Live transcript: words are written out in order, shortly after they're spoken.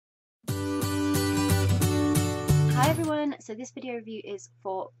everyone, so this video review is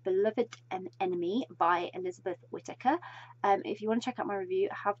for Beloved Enemy by Elizabeth Whitaker. If you want to check out my review,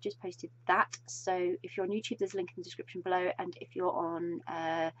 I have just posted that. So if you're on YouTube, there's a link in the description below, and if you're on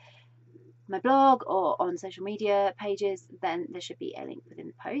my blog or on social media pages, then there should be a link within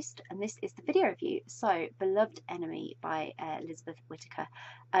the post. And this is the video review. So Beloved Enemy by Elizabeth Whitaker.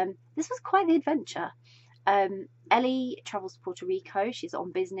 This was quite the adventure. Ellie travels to Puerto Rico. She's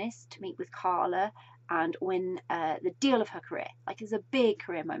on business to meet with Carla and win the deal of her career. Like, it's a big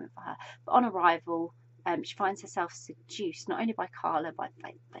career moment for her. But on arrival, she finds herself seduced not only by Carla, but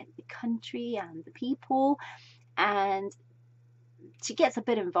by the country and the people. And she gets a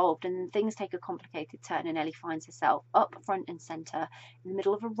bit involved, and things take a complicated turn, and Ellie finds herself up front and centre in the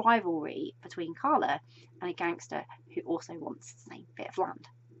middle of a rivalry between Carla and a gangster who also wants the same bit of land.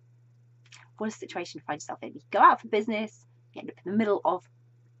 What a situation to find yourself in. You go out for business, you end up in the middle of,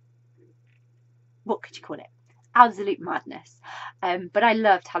 what could you call it? Absolute madness. But I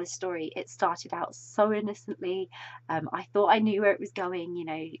loved how the story, it started out so innocently. I thought I knew where it was going. You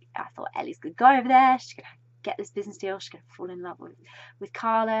know, I thought Ellie's going to go over there, she's going to get this business deal, she's going to fall in love with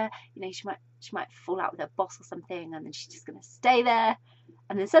Carla. You know, she might fall out with her boss or something, and then she's just going to stay there.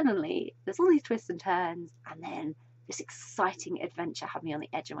 And then suddenly there's all these twists and turns, and then this exciting adventure had me on the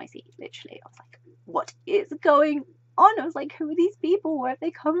edge of my seat, literally. I was like, what is going on? I was like, who are these people? Where have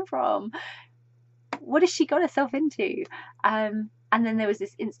they come from? What has she got herself into? And then there was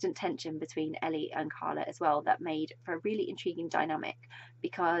this instant tension between Ellie and Carla as well that made for a really intriguing dynamic,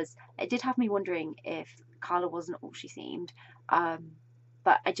 because it did have me wondering if Carla wasn't all she seemed.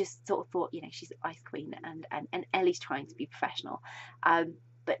 But I just sort of thought, you know, she's the ice queen, and Ellie's trying to be professional.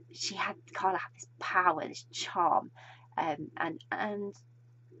 But Carla had this power, this charm, and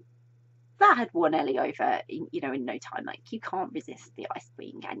that had won Ellie over, you know, in no time. Like, you can't resist the ice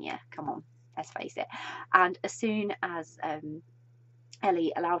queen, can you? Come on, let's face it. And as soon as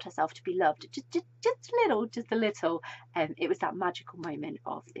Ellie allowed herself to be loved, just a little, it was that magical moment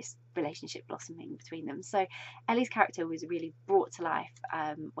of this relationship blossoming between them. So Ellie's character was really brought to life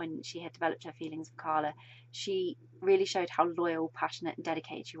when she had developed her feelings for Carla. She really showed how loyal, passionate and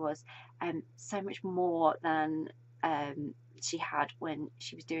dedicated she was, so much more than she had when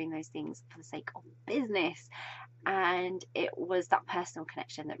she was doing those things for the sake of business. And it was that personal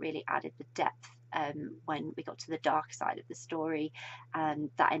connection that really added the depth when we got to the dark side of the story, and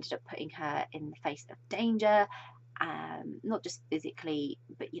that ended up putting her in the face of danger, not just physically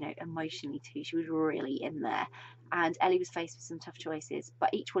but, you know, emotionally too. She was really in there, and Ellie was faced with some tough choices,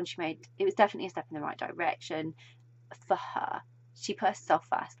 but each one she made, it was definitely a step in the right direction for her. She put herself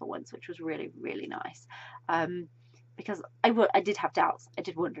first for once, which was really, really nice, because I did have doubts. I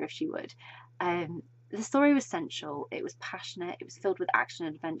did wonder if she would. The story was sensual, it was passionate, it was filled with action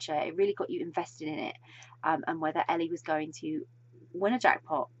and adventure. It really got you invested in it, and whether Ellie was going to win a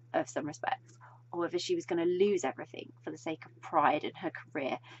jackpot of some respects, or whether she was going to lose everything for the sake of pride and her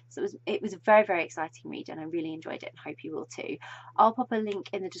career. So it was a very, very exciting read, and I really enjoyed it, and hope you will too. I'll pop a link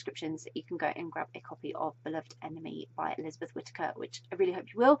in the description so you can go and grab a copy of Beloved Enemy by Elizabeth Whitaker, which I really hope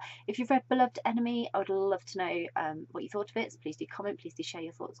you will. If you've read Beloved Enemy, I would love to know what you thought of it. So please do comment, please do share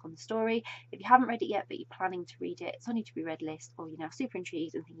your thoughts on the story. If you haven't read it yet but you're planning to read it, it's on your to be read list, or you're now super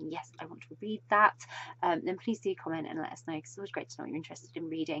intrigued and thinking, yes, I want to read that, then please do comment and let us know, because it's always great to know you're interested in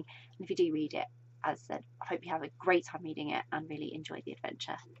reading. And if you do read it, as I said, I hope you have a great time reading it and really enjoy the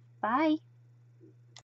adventure. Bye!